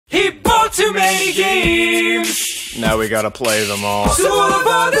many games. Now we gotta play them all. So all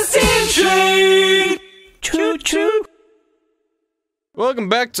about the same train. Choo choo. Welcome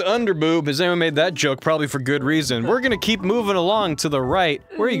back to Underboob. Has anyone made that joke? Probably for good reason. We're gonna keep moving along to the right.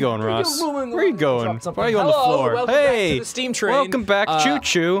 Where are you going, Ross? Where are you going? Why are you on the floor? Welcome hey! back to the steam train. Welcome back, Choo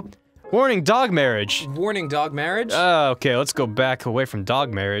Choo. Warning, dog marriage. Warning, dog marriage? Okay, let's go back away from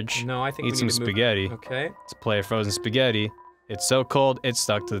dog marriage. No, I think Eat we some need to spaghetti. Move. Okay. Let's play frozen spaghetti. It's so cold, it's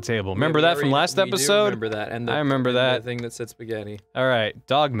stuck to the table. Remember that from last episode? I remember that. And I remember that. The thing that said spaghetti. Alright,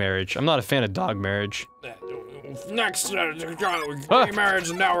 dog marriage. I'm not a fan of dog marriage. Next, gay marriage,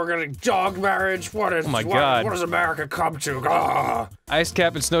 and now we're gonna dog marriage. What is? Oh my God. What does America come to? Ah. Ice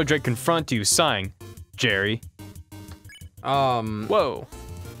Cap and Snowdrake confront you, sighing. Jerry. Whoa.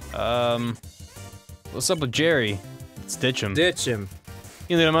 What's up with Jerry? Let's ditch him. Ditch him.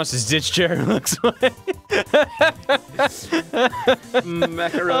 You know how much this ditch Jerry looks like?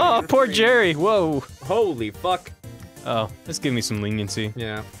 Macaroni. Oh, poor Jerry. Whoa. Holy fuck. Oh, let's give me some leniency.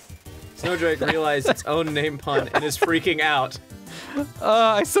 Yeah. Snowdrake realized its own name pun and is freaking out.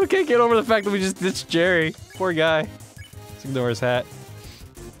 I still can't get over the fact that we just ditched Jerry. Poor guy. Let's ignore his hat.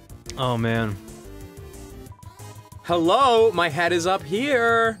 Oh, man. Hello, my hat is up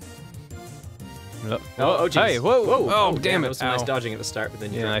here. Oh, geez. Hey, whoa, Whoa. Oh, damn That it. was some nice Ow. dodging at the start, but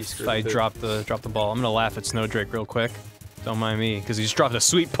then you Yeah, I dropped the ball. I'm gonna laugh at Snowdrake real quick. Don't mind me, because he just dropped a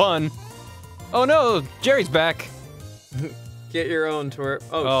sweet pun. Oh no, Jerry's back. Get your own twerp.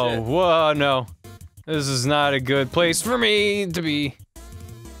 Oh, shit. Whoa, no. This is not a good place for me to be.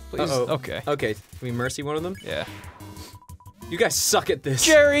 Please, okay. Okay, can we mercy one of them? Yeah. You guys suck at this.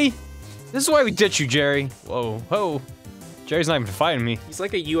 Jerry! This is why we ditch you, Jerry. Whoa, whoa. Jerry's not even fighting me. He's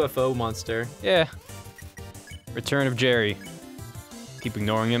like a UFO monster. Yeah. Return of Jerry. Keep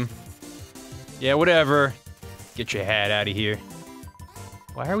ignoring him. Yeah, whatever. Get your hat out of here.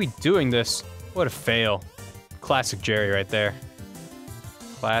 Why are we doing this? What a fail. Classic Jerry right there.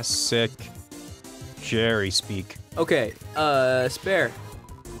 Classic Jerry speak. Okay, spare.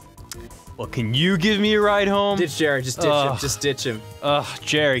 Well, can you give me a ride home? Ditch Jerry, just ditch him, just ditch him. Ugh,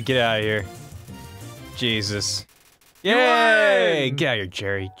 Jerry, get out of here. Jesus. Yay! Get out of here,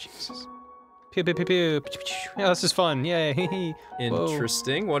 Jerry. Jesus. Pew pew pew pew. Yeah, this is fun. Yay.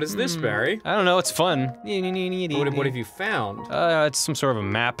 Interesting. What is this, Barry? I don't know, it's fun. What have you found? It's some sort of a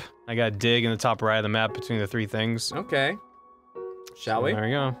map. I got a dig in the top right of the map between the three things. Okay. Shall we? There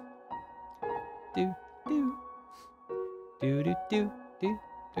we go. Do, do. Do, do, do, do,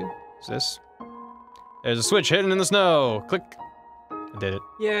 do. What's this? There's a switch hidden in the snow. Click. I did it.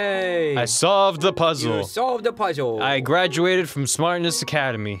 Yay! I solved the puzzle. You solved the puzzle. I graduated from Smartness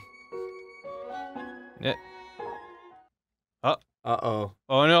Academy. Uh-oh.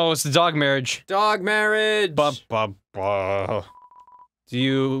 Oh no, it's the dog marriage. Dog marriage! Ba, ba, ba. Do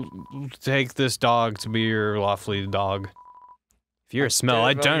you take this dog to be your lawfully dog? If you're a smell,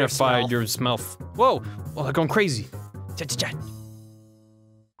 identify your smell. Whoa! Oh, they're going crazy.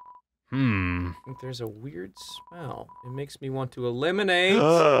 I think there's a weird smell. It makes me want to eliminate.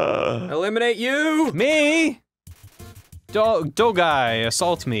 Eliminate you! Me? Dogai,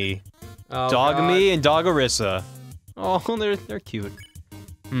 assault me. Oh, Dog-me and Dogarissa. Oh, they're cute.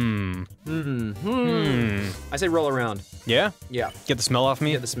 I say roll around. Yeah? Yeah. Get the smell off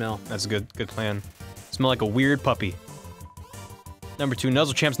me? Get the smell. That's a good plan. Smell like a weird puppy. Number 2,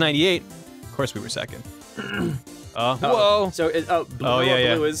 Nuzzle Champs 98. Of course we were second. Whoa! So, blue,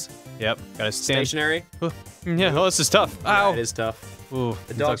 yeah. blue is Yep, gotta stand. stationary. Yeah, oh, this is tough. Ow! Yeah, it is tough. Ooh,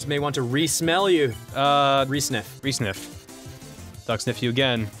 The dogs may want to re-smell you. Re-sniff. Re-sniff. Dog sniff you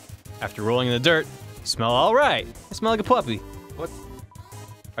again. After rolling in the dirt, you smell alright. I smell like a puppy. What?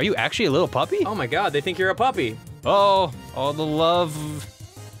 Are you actually a little puppy? Oh my god, they think you're a puppy. Oh, all the love.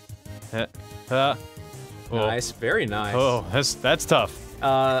 Nice, very nice. Oh, that's tough.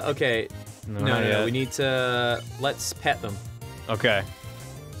 Okay. No, we need to... Let's pet them. Okay.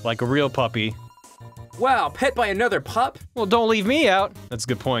 Like a real puppy. Wow, pet by another pup? Well, don't leave me out. That's a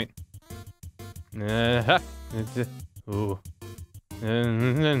good point. Ooh.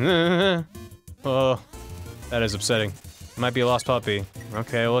 Oh, that is upsetting. Might be a lost puppy.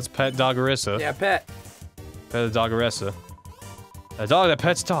 Okay, well, let's pet Dogarissa. Yeah, pet. Pet the Dogarissa. A dog that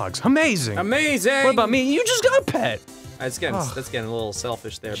pets dogs. Amazing! Amazing! What about me? You just got a pet! That's getting a little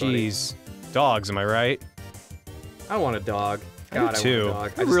selfish there, buddy. Jeez. Dogs, am I right? I want a dog. God, I do too.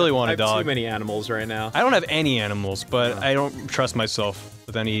 want a dog. I really want a I have dog. too many animals right now. I don't have any animals, but No. I don't trust myself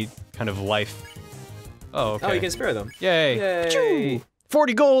with any kind of life. Oh, okay. Oh, you can spare them. Yay. Yay. Achoo!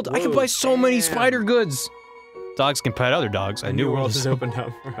 40 gold! I can Whoa, buy so many damn. spider goods! Dogs can pet other dogs. A new world has opened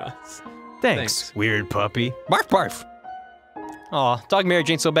up for us. Thanks, weird puppy. Barf barf! Aw, dog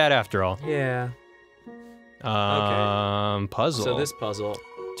marriage ain't so bad after all. Yeah. Puzzle. So this puzzle.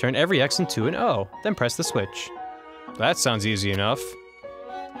 Turn every X into an O, then press the switch. That sounds easy enough.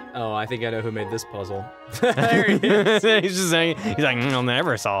 Oh, I think I know who made this puzzle. There he is. He's just saying, he's like, I'll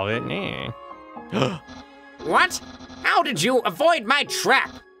never solve it. What? How did you avoid my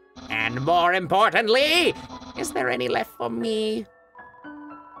trap? And more importantly, is there any left for me?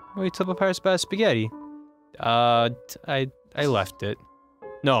 Wait till Papyrus buys spaghetti. I left it.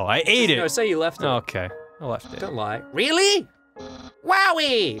 No, I ate it. No, say you left it. Okay, I left it. Don't lie. Really?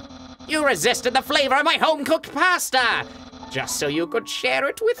 Wowie! You resisted the flavor of my home-cooked pasta! Just so you could share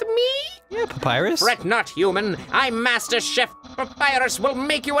it with me? Yeah, Papyrus. Fret not, human. I'm Master Chef Papyrus will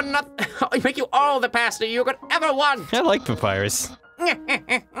make you make you all the pasta you could ever want. I like Papyrus.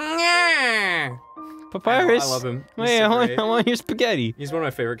 Papyrus. I love him. He's Wait, so I great. want your spaghetti. He's one of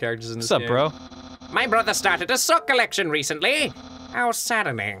my favorite characters in this What's up, game. bro? My brother started a sock collection recently. How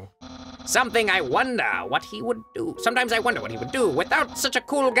saddening. Something I wonder what he would do. Sometimes I wonder what he would do without such a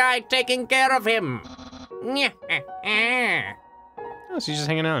cool guy taking care of him. Oh, so he's just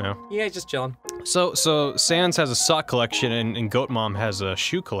hanging out now. Yeah, he's just chilling. So Sans has a sock collection and Goat Mom has a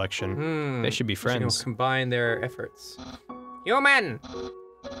shoe collection. They should be friends. Combine their efforts. Human!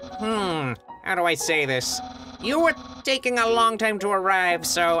 How do I say this? You were taking a long time to arrive,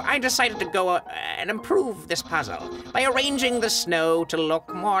 so I decided to go and improve this puzzle by arranging the snow to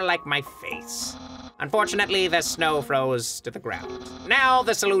look more like my face. Unfortunately, the snow froze to the ground. Now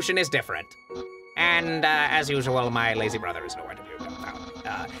the solution is different. And as usual, my lazy brother is nowhere to be found.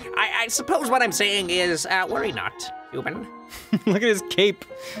 I suppose what I'm saying is, worry not, human. Look at his cape.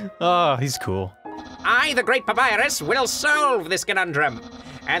 Oh, he's cool. I, the great Papyrus, will solve this conundrum,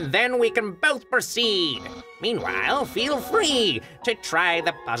 and then we can both proceed. Meanwhile, feel free to try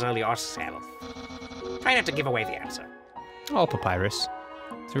the puzzle yourself. Try not to give away the answer. Oh, Papyrus.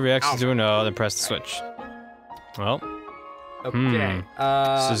 2 reactions to an O, then press the switch. Well. Okay.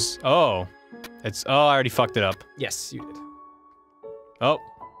 This is, oh, I already fucked it up. Yes, you did. Oh.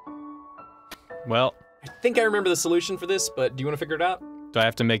 Well. I think I remember the solution for this, but do you want to figure it out? Do I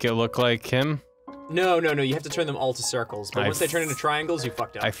have to make it look like him? No, you have to turn them all to circles. But once they turn into triangles, you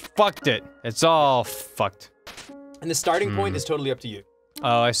fucked up. I fucked it. It's all fucked. And the starting point is totally up to you.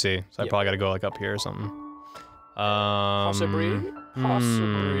 Oh, I see. So I probably gotta go like up here or something. Possibly.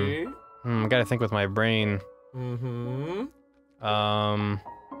 I gotta think with my brain.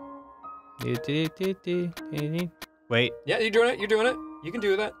 Wait. Yeah, you're doing it. You're doing it. You can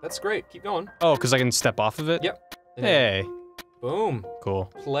do that. That's great. Keep going. Oh, because I can step off of it? Yep. Hey. Boom. Cool.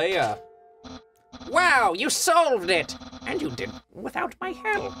 Playa. Wow, you solved it! And you did without my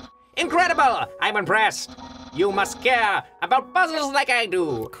help. Incredible! I'm impressed. You must care about puzzles like I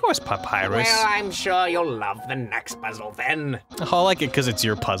do. Of course, Papyrus. Well, I'm sure you'll love the next puzzle then. I like it because it's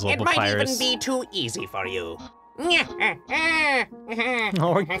your puzzle, It Papyrus. might even be too easy for you.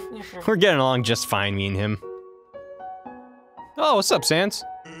 Oh, we're getting along just fine, me and him. Oh, what's up, Sans?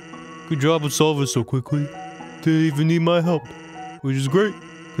 Good job of solving so quickly. Didn't even need my help, which is great,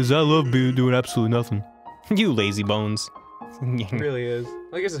 because I love doing absolutely nothing. You lazy bones. He really is.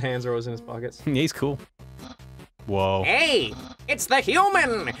 I guess his hands are always in his pockets. Yeah, he's cool. Whoa. Hey, it's the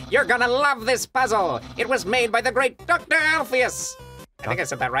human! You're gonna love this puzzle. It was made by the great Dr. Alpheus. I think I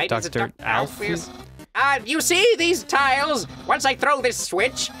said that right. Is it Dr. Alpheus? You see these tiles? Once I throw this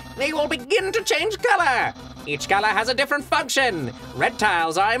switch, they will begin to change color. Each color has a different function. Red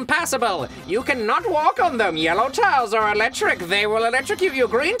tiles are impassable. You cannot walk on them. Yellow tiles are electric. They will electrocute you.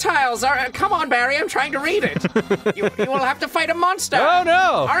 Green tiles are... Come on, Barry, I'm trying to read it. you will have to fight a monster. Oh,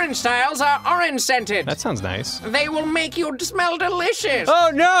 no! Orange tiles are orange-scented. That sounds nice. They will make you smell delicious.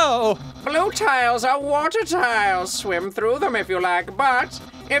 Oh, no! Blue tiles are water tiles. Swim through them if you like, but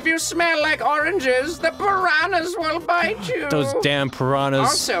if you smell like oranges, the piranhas will bite you. Those damn piranhas.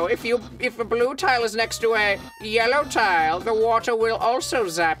 Also, if a blue tile is next to a yellow tile, the water will also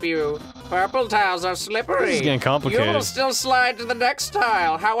zap you. Purple tiles are slippery. This is getting complicated. You will still slide to the next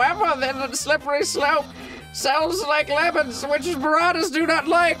tile. However, the slippery slope sounds like lemons, which piranhas do not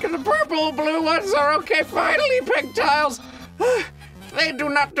like, and the purple blue ones are okay. Finally, pink tiles. They do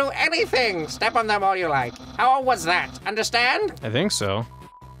not do anything. Step on them all you like. How was that? Understand? I think so.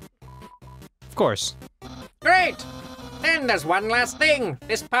 Of course. Great! Then there's one last thing.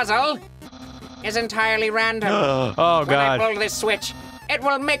 This puzzle is entirely random. Oh, When I God. pull this switch, it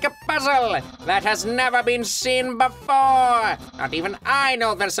will make a puzzle that has never been seen before. Not even I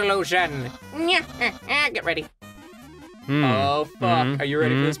know the solution. Get ready. Oh, fuck. Are you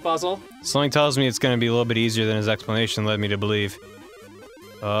ready for this puzzle? Something tells me it's gonna be a little bit easier than his explanation led me to believe.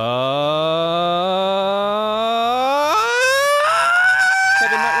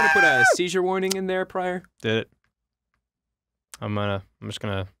 Kevin, not want to put a seizure warning in there, Prior? Did it. I'm just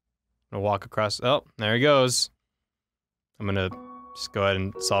gonna walk across. Oh, there he goes. I'm gonna just go ahead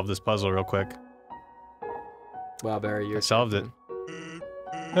and solve this puzzle real quick. Wow, Barry, you're I solved it.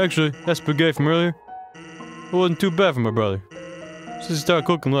 Actually, that spaghetti from earlier, it wasn't too bad for my brother. Since he started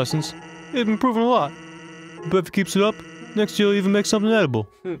cooking lessons, he's been improving a lot. But if he keeps it up, next year he'll even make something edible.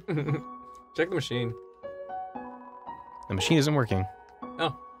 Check the machine. The machine isn't working.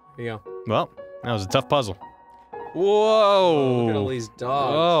 Oh, here you go. Well, that was a tough puzzle. Whoa! Look at all these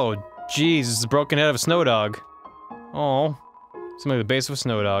dogs. Oh, jeez, it's the broken head of a snow dog. Oh, something like the base of a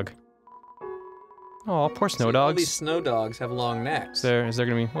snow dog. Oh, poor snow See, dogs. all these snow dogs have long necks. Is there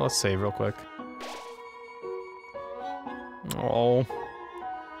gonna be? Well, let's save real quick. Oh.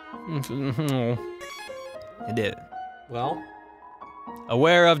 I did it. Well,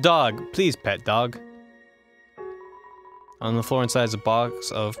 Aware of dog. Please, pet dog. On the floor inside is a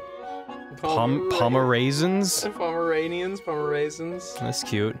box of Pomeranians. Pomeranians. That's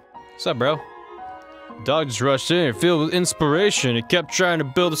cute. What's up, bro? The dog just rushed in here filled with inspiration. It kept trying to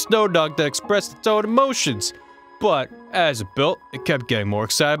build a snow dog that expressed its own emotions. But as it built, it kept getting more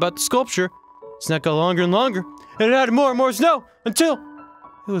excited about the sculpture. Its neck got longer and longer, and it added more and more snow until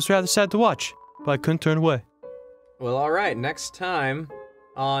it was rather sad to watch, but I couldn't turn away. Well, all right. Next time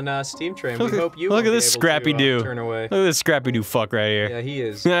on Steam Train, we hope you look will at this be able Scrappy to, Doo. turn away. Look at this Scrappy Doo fuck right here. Yeah, he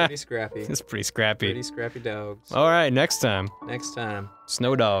is pretty scrappy. It's pretty scrappy. Pretty scrappy dogs. All right, next time. Next time,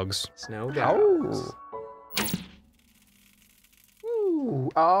 Snow dogs. snow dogs. Ooh,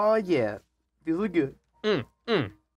 oh yeah, these look good.